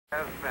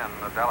Has been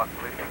the Dallas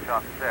police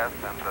shot to death,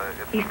 and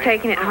he's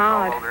taking it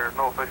hard. Although there's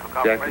no official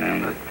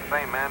confirmation that the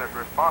same man is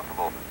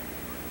responsible.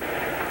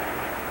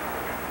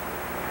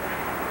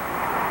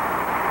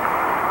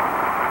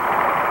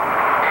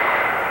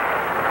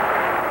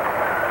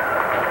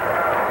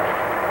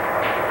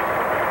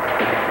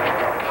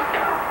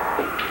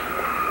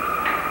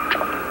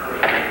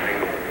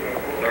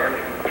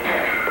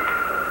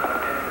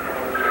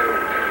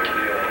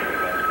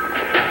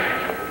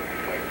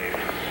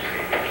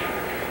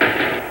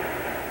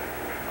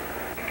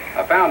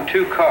 I found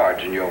 2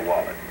 cards in your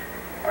wallet.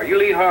 Are you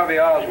Lee Harvey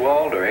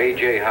Oswald or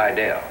A.J.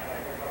 Heidel?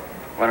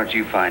 Why don't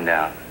you find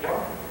out?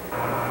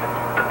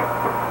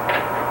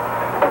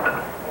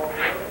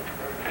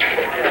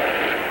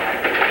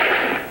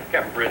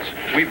 Captain Fritz,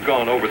 we've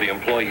gone over the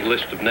employee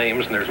list of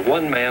names, and there's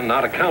one man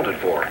not accounted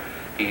for.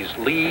 He's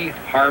Lee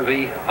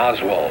Harvey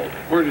Oswald.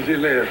 Where does he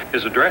live?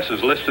 His address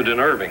is listed in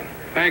Irving.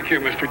 Thank you,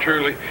 Mr.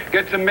 Truly.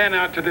 Get some men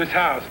out to this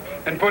house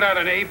and put out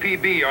an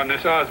APB on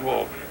this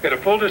Oswald. Get a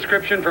full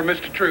description for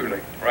Mr. Truly.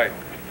 Right.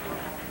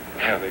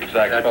 Yeah, the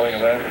exact spelling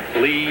of that?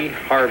 Lee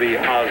Harvey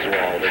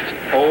Oswald. It's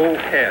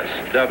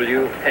O-S-W-A-L-D.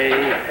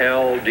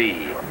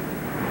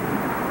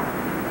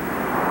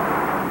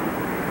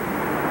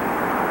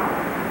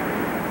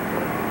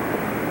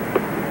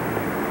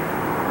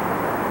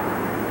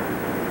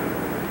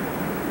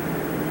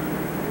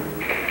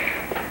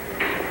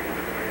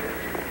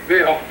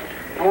 Bill,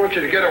 I want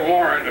you to get a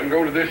warrant and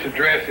go to this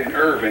address in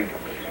Irving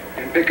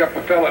and pick up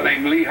a fella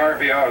named Lee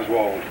Harvey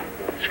Oswald.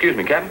 Excuse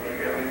me, Captain.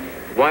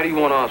 Why do you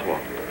want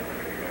Oswald?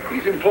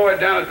 He's employed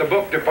down at the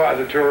book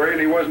depository, and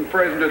he wasn't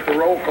present at the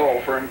roll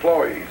call for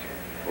employees.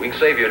 We can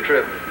save you a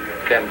trip,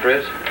 Captain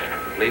Fritz.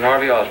 Lee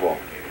Harvey Oswald.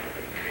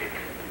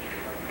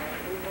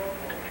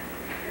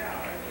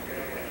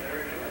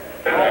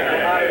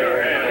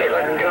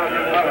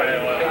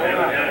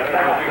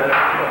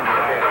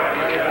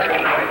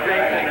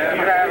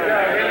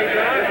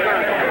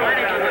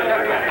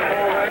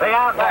 Hey,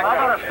 Oswald, how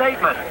about a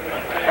statement?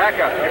 Back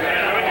up.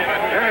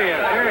 There he is,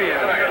 there he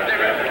is.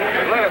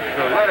 Let us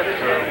through, let us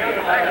through.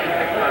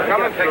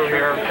 Coming through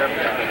here.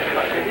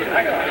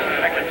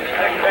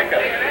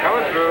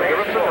 Coming through, give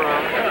us a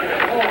run.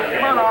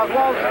 Come on,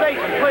 Oswald,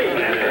 statement, please.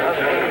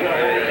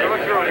 Give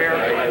us through here.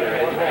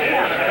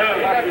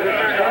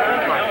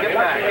 Get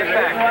back, get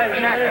back.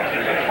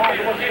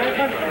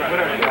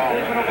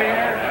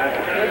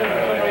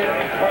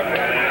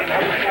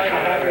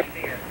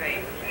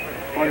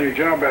 On your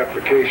job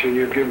application,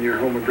 you've given your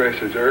home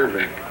address as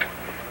Irving,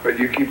 but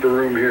you keep a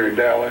room here in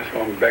Dallas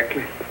on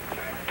Beckley.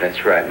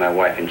 That's right. My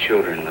wife and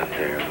children live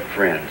there,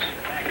 friends.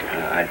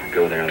 I'd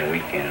go there on the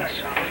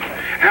weekends.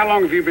 How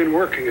long have you been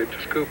working at the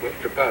school book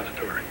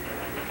depository?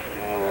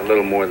 Oh, a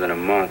little more than a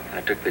month.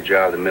 I took the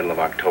job the middle of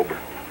October.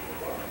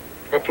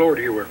 What floor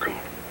do you work on?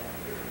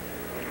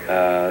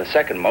 The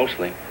second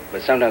mostly,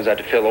 but sometimes I have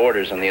to fill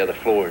orders on the other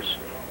floors.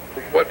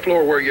 What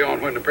floor were you on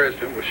when the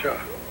president was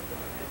shot?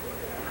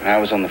 I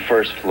was on the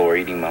first floor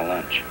eating my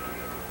lunch.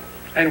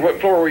 And what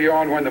floor were you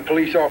on when the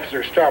police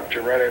officer stopped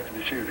you right after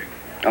the shooting?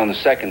 On the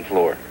second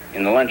floor,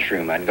 in the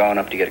lunchroom. I'd gone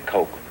up to get a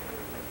Coke.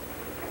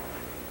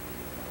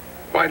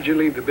 Why did you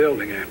leave the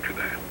building after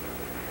that?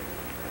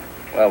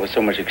 Well, with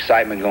so much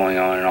excitement going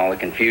on and all the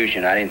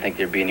confusion, I didn't think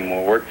there'd be any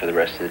more work for the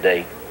rest of the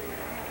day.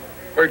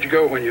 Where'd you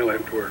go when you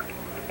left work?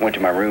 Went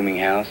to my rooming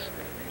house,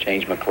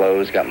 changed my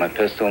clothes, got my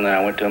pistol, and then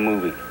I went to a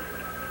movie.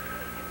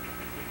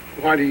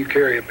 Why do you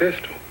carry a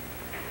pistol?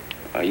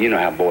 Well, you know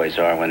how boys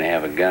are when they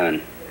have a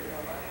gun.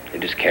 They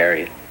just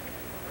carry it.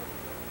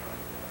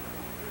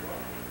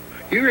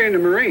 You were in the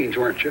Marines,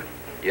 weren't you?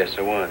 Yes,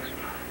 I was.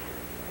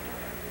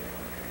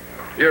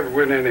 You ever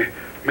win any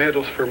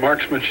medals for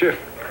marksmanship?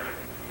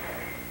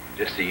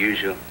 Just the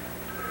usual.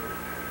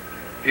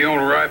 You own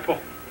a rifle?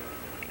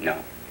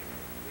 No.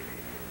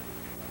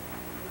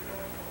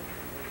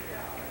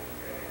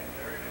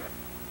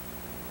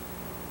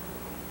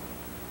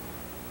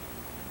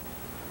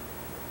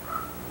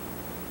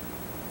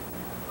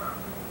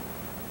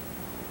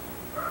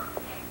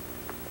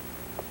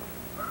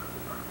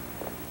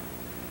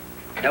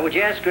 Now, would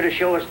you ask her to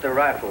show us the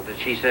rifle that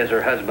she says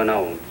her husband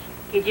owns?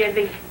 Gdzie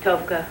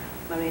wizytówka,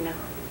 Marina?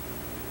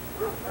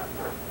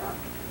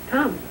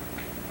 Tom,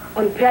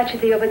 on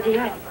prячет ее в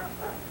одеяле.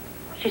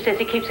 She says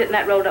he keeps it in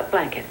that rolled up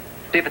blanket.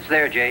 See if it's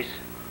there, Jace.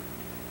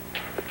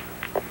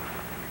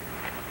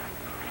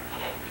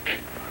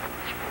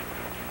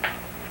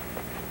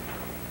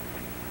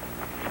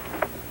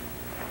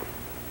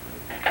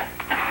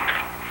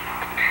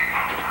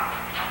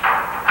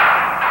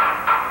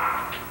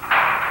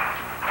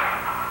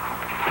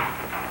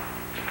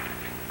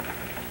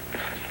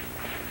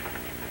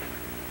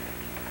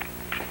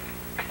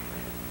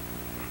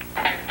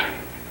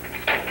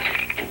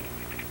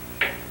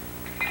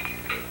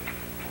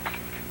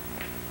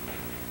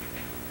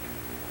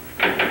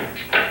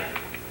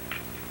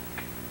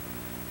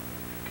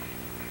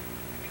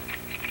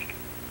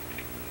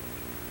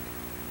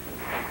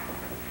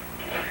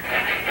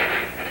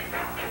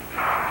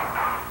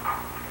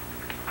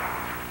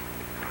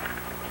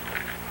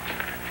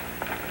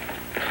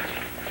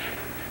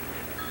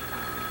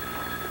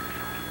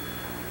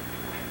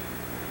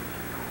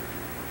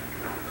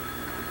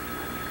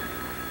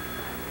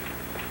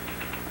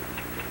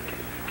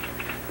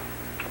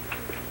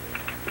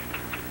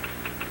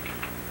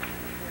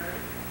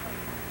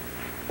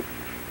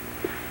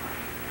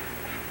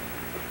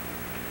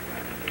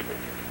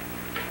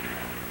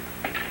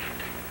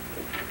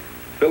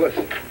 Phyllis.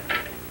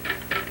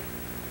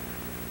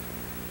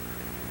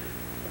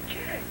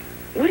 Jack,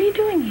 what are you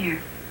doing here?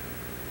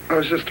 I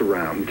was just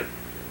around.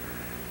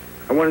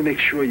 I wanted to make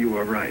sure you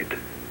were all right.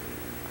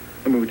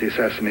 I mean, with the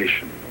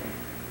assassination.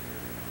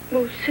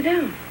 Well, sit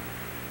down.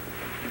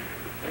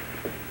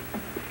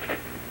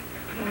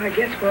 Well, I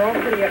guess we're all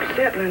pretty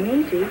upset and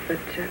uneasy, but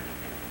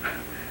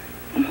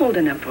I'm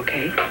holding up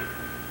okay.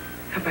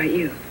 How about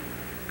you?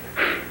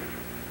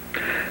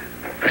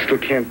 I still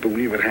can't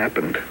believe it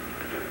happened.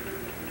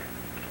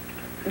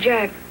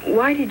 Jack,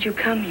 why did you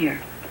come here?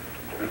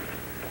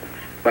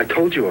 I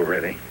told you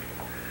already.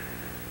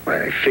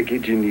 Why, I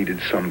figured you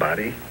needed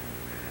somebody.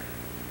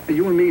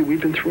 You and me, we've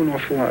been through an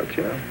awful lot,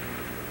 you know.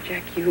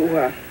 Jack,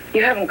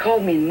 you haven't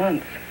called me in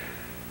months.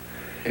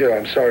 Yeah,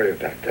 I'm sorry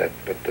about that,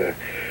 but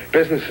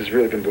business has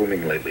really been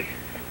booming lately.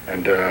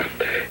 And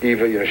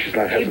Eva, you know, she's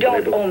not... You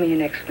don't owe me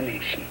an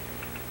explanation.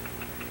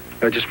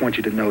 I just want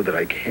you to know that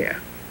I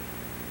care.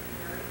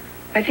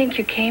 I think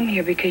you came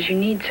here because you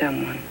need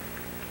someone.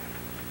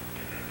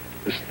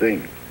 This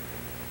thing.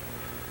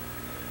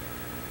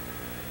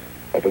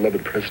 Our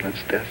beloved president's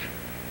death.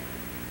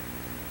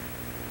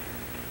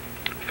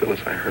 Phyllis,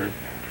 I hurt.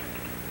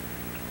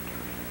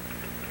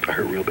 I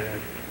hurt real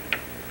bad.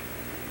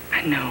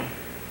 I know.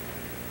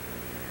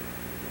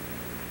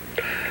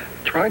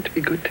 Tried to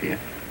be good to you.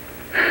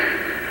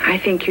 I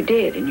think you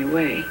did, in your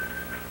way.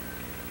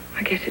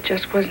 I guess it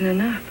just wasn't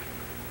enough.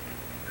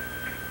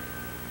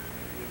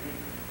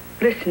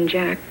 Listen,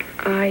 Jack,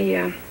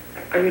 I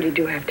really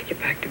do have to get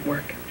back to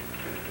work.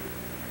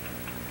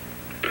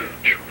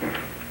 Sure.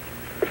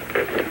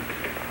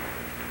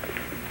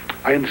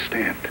 I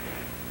understand.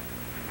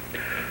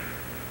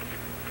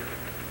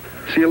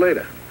 See you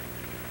later.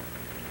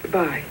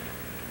 Goodbye.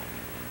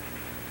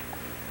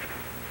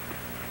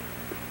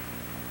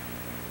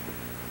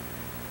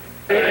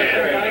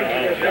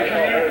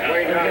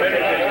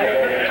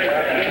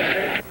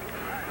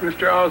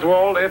 Mr.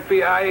 Oswald,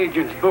 FBI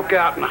agents Book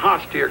Out and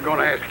Hosty are going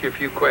to ask you a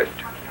few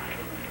questions.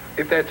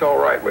 If that's all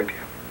right with you.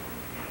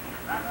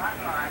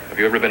 Have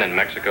you ever been in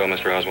Mexico,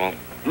 Mr. Oswald?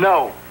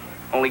 No,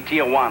 only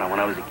Tijuana when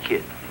I was a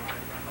kid.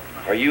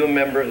 Are you a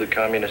member of the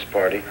Communist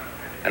Party?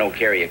 I don't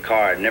carry a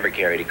card, never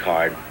carried a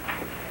card.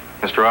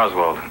 Mr.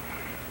 Oswald,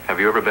 have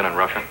you ever been in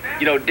Russia?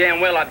 You know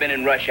damn well I've been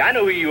in Russia. I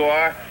know who you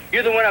are.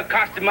 You're the one who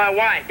accosted my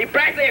wife. He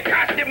practically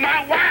accosted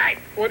my wife!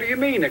 What do you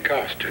mean,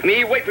 accosted? I mean,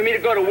 he'd wait for me to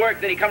go to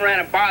work, then he'd come around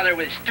and bother her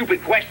with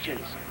stupid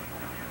questions.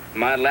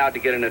 Am I allowed to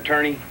get an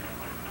attorney?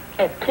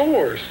 Of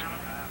course.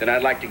 Then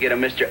I'd like to get a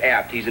Mr.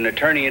 Apt. He's an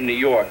attorney in New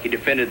York. He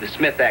defended the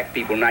Smith Act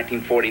people in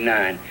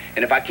 1949.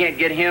 And if I can't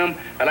get him,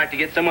 I'd like to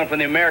get someone from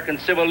the American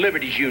Civil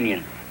Liberties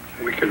Union.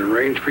 We can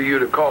arrange for you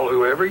to call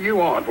whoever you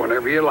want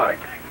whenever you like.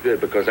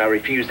 Good, because I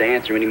refuse to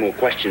answer any more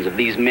questions of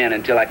these men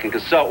until I can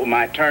consult with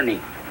my attorney.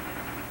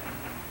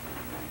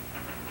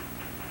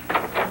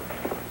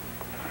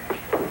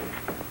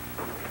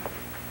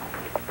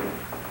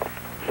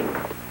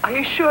 Are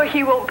you sure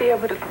he won't be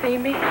able to see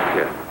me?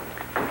 Yeah.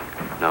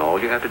 Now,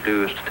 all you have to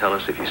do is to tell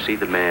us if you see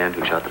the man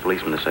who shot the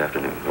policeman this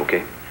afternoon,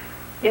 okay?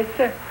 Yes,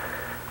 sir.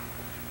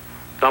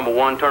 Number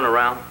 1, turn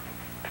around.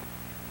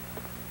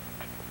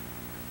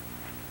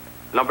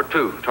 Number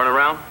 2, turn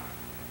around.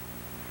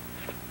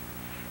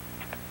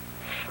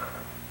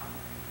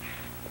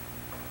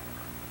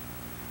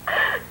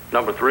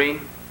 Number 3,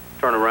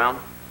 turn around.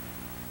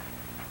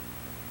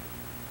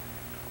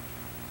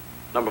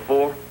 Number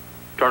 4,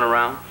 turn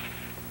around.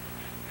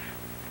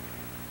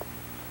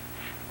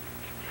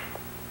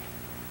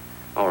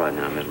 All right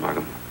now, Miss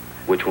Markham.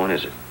 Which one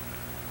is it?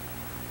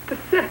 The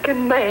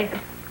second man.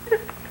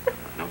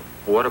 No.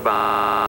 What about...